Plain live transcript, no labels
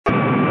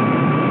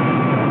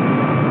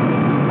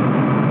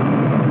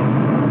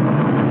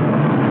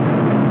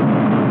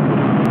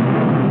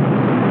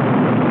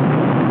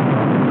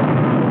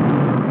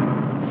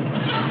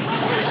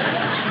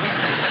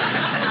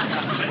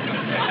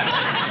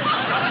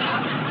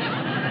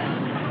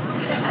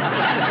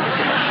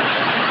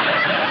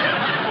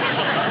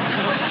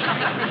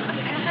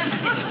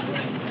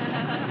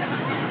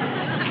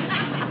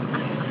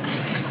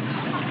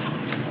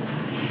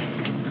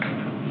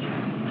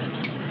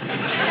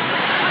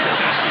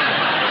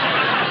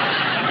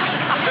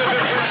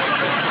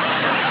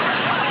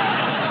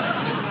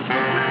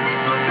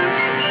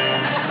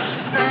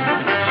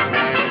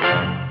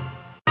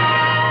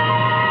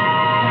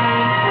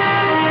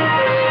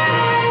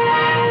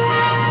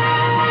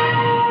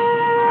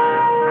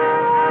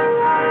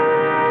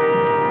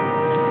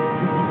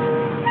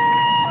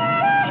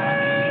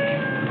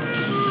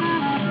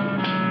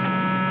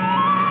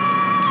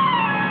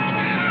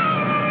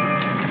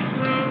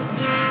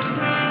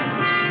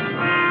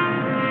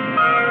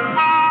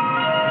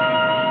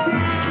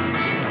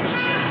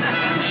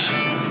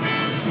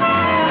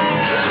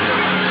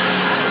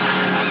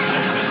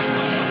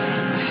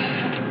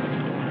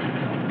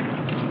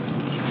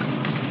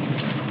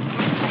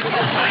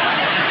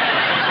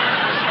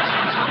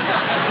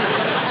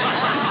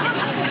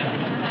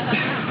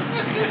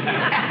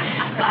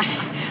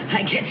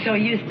get so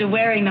used to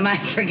wearing them,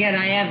 I forget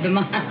I have them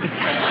on.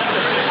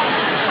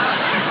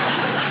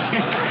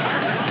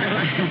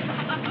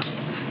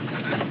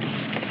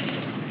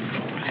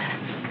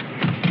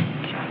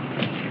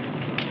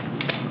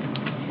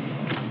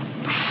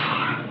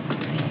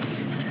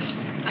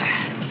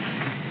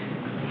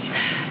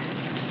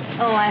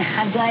 Oh,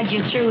 I'm glad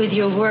you're through with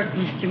your work,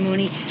 Mr.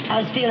 Mooney.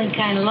 I was feeling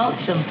kind of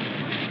lonesome.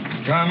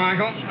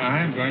 Carmichael,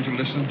 I'm going to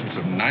listen to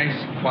some nice,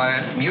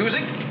 quiet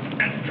music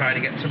and try to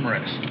get some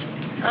rest.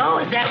 Oh,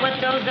 is that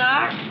what those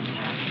are?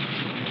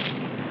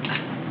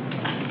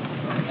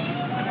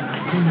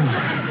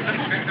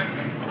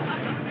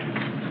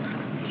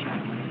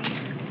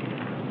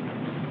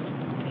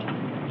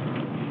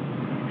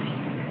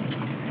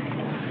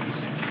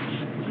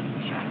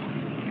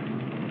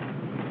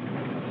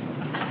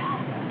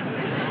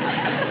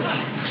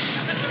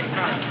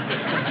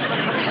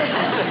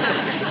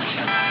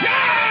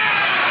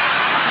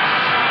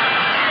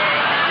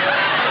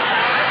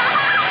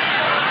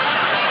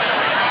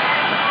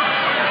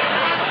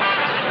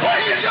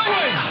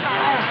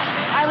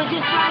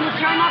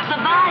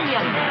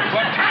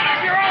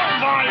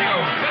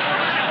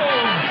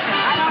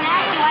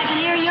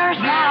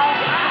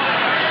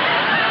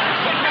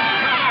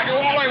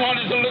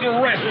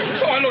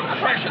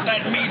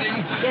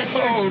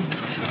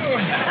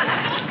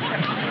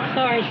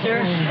 Sorry,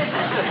 sir.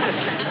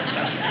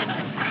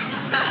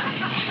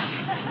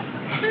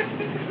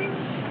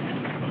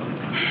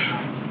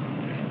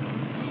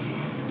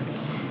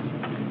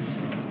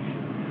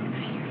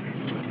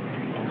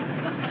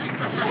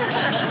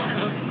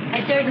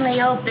 I certainly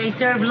hope they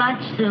serve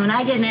lunch soon.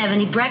 I didn't have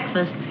any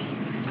breakfast.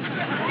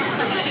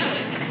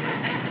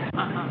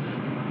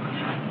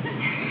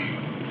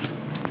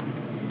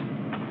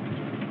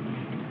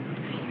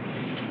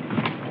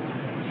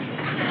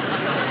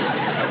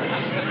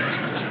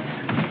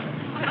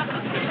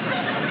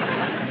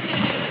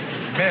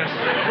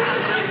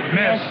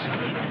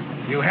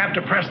 You have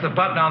to press the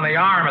button on the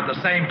arm at the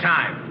same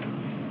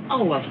time.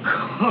 Oh, of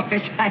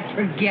course. I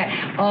forget.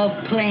 All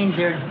planes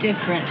are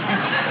different.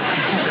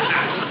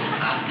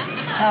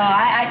 Oh,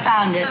 I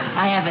found it.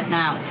 I have it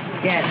now.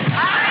 Yes.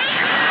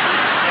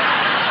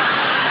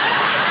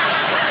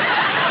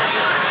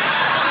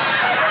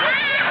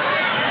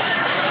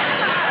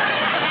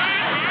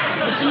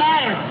 What's the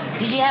matter?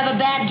 Did you have a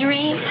bad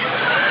dream? No,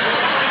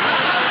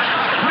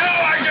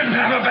 I didn't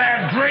have a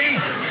bad dream.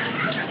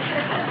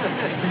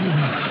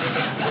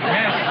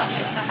 Miss,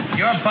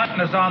 your button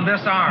is on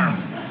this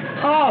arm.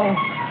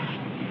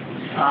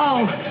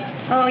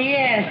 Oh,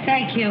 yes,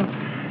 thank you.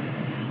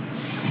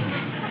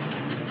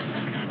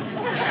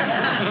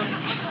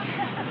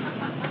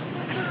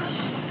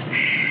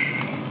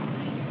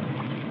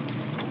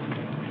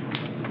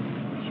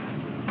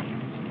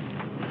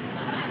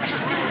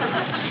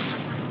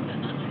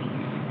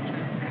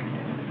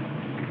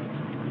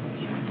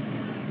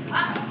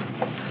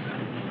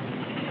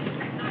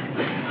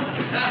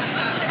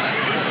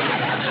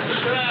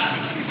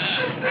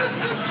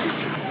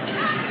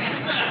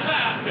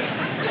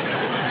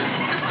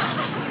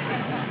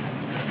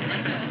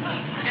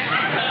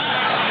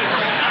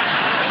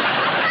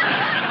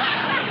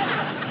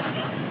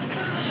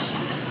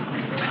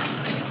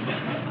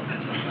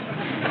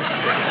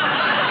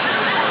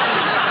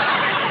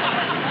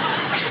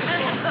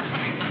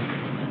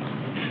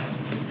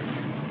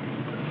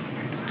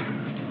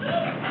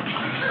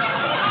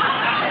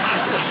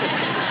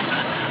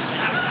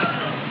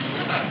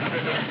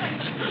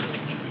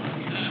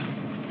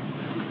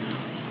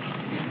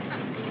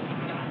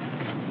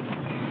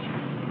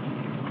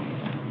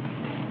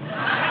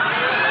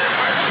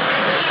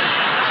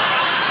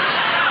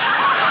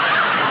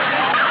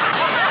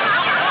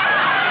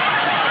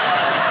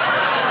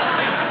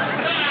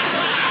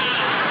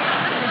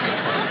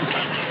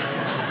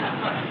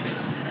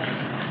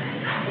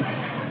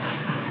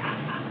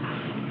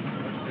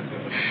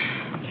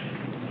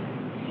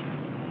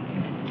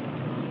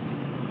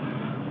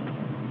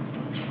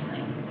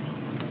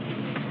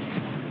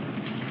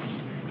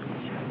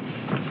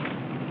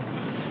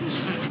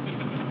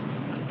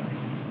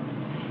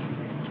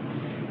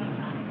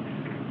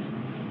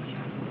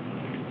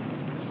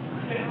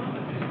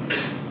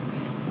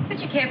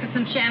 Care for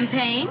some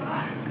champagne?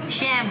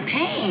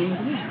 Champagne?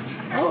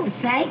 Oh,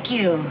 thank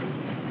you.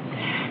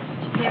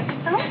 Care for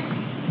some?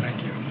 Thank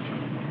you.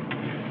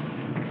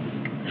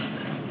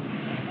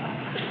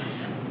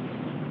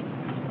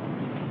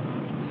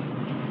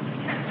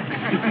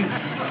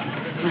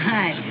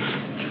 My,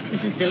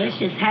 this is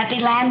delicious. Happy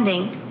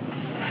landing.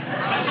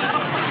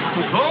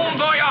 Bon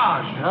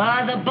voyage.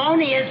 Oh, the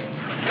boniest.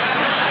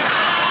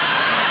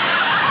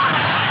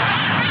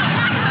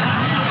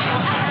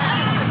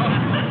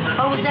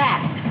 What was that?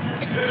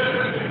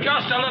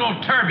 Just a little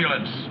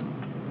turbulence.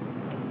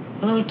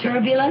 A little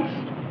turbulence?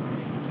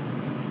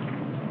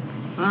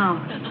 Oh.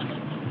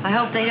 I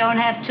hope they don't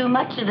have too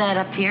much of that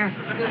up here.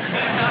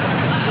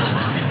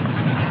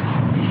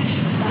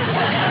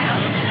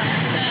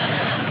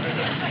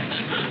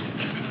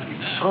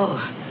 Oh,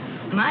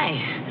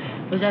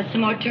 my. Was that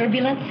some more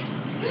turbulence?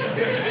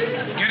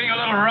 Getting a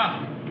little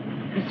rough.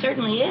 It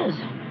certainly is.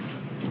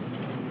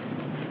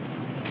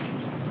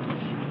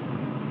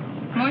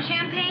 More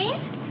champagne?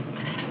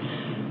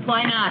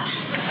 Why not?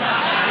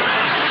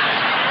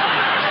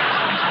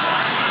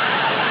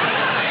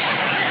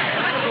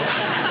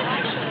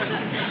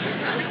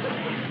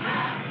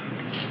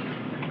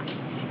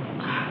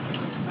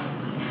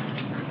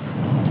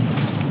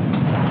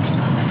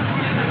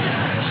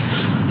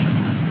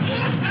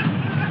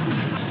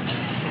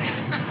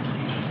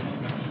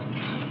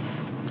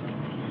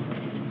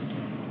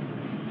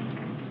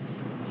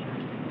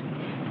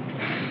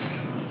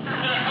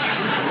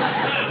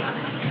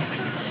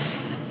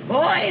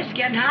 Boy, it's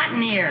getting hot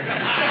in here.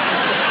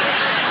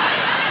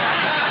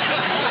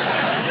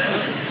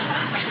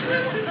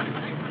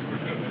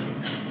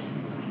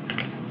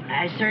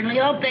 I certainly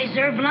hope they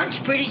serve lunch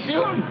pretty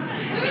soon.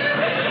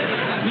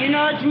 You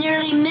know, it's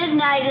nearly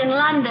midnight in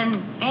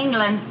London,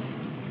 England,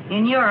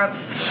 in Europe.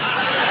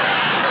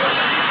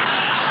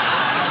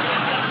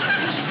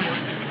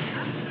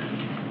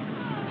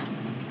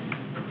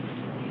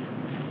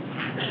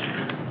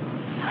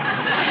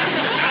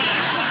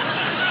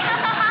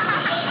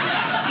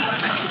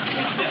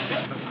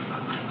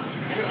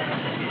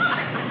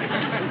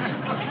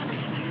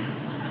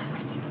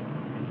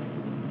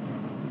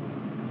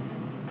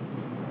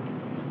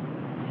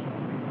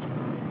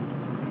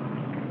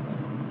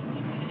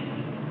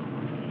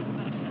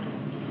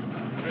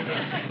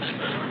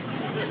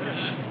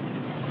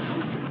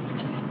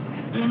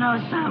 You know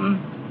something?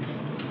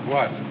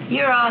 What?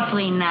 You're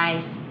awfully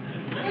nice.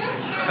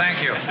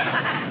 Thank you.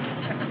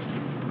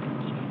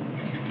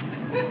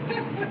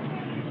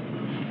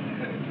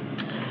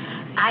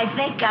 I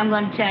think I'm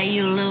going to tell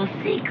you a little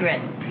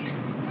secret.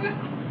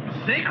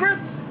 Secret?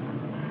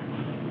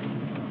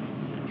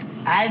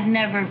 I've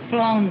never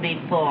flown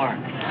before.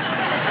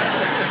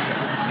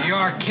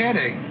 You're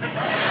kidding.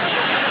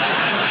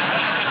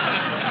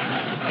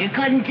 You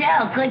couldn't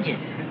tell, could you?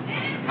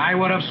 I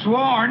would have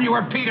sworn you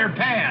were Peter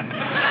Pan.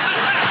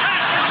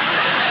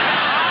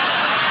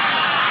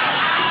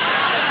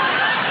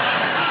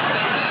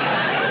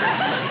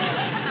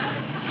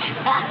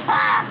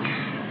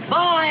 Boy,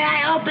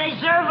 I hope they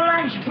serve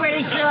lunch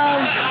pretty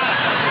soon.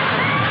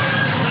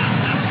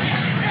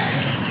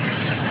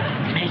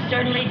 They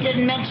certainly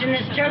didn't mention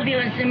this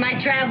turbulence in my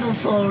travel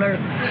folder.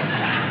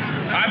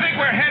 I think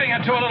we're heading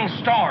into a little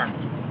storm.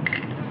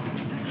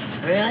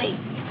 Really?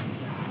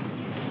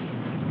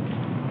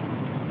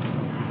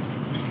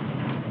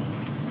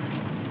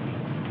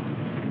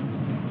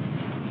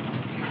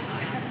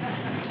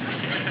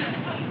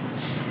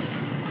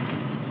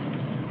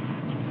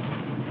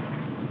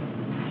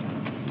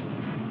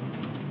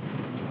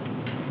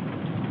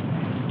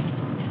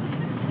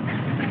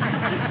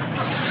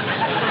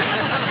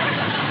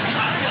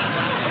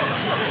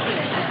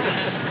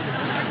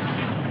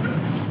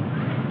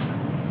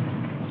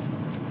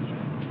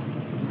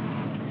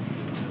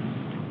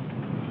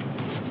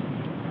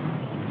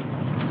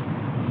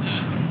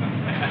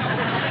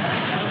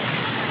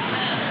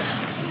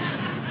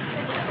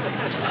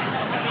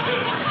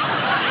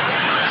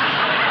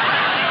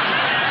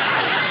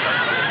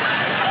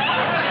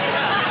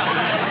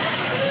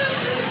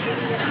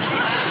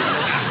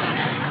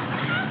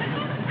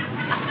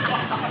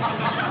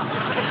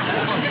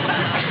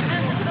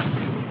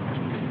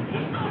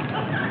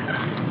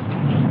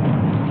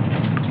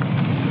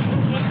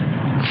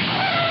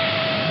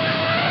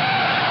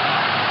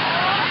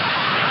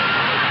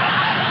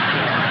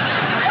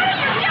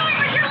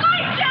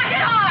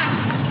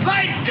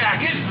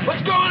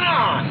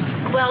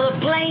 Well, the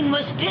plane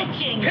was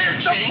pitching.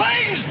 If the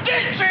plane's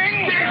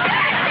ditching!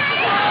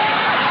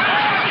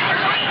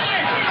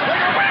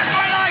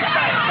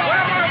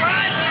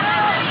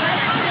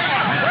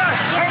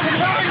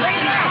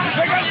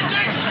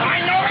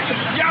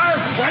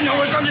 I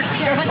know it's under.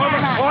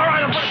 All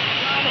right.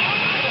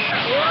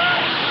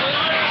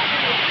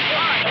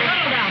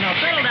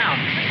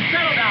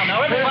 Settle down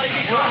now. Everybody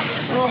be calm.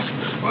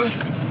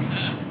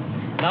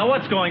 Now,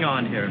 what's going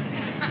on here?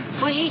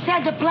 Well, he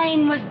said the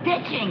plane was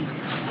ditching.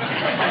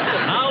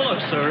 Now,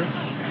 look, sir.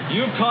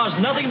 You've caused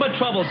nothing but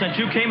trouble since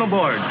you came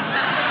aboard. You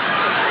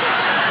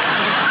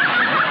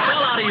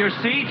fell out of your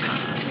seat.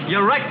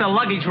 You wrecked the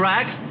luggage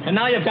rack. And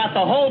now you've got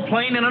the whole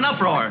plane in an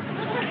uproar.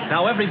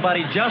 Now,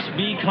 everybody, just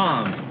be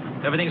calm.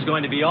 Everything's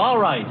going to be all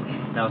right.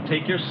 Now,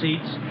 take your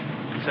seats.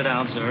 Sit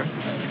down, sir.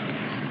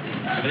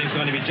 Everything's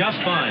going to be just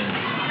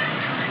fine.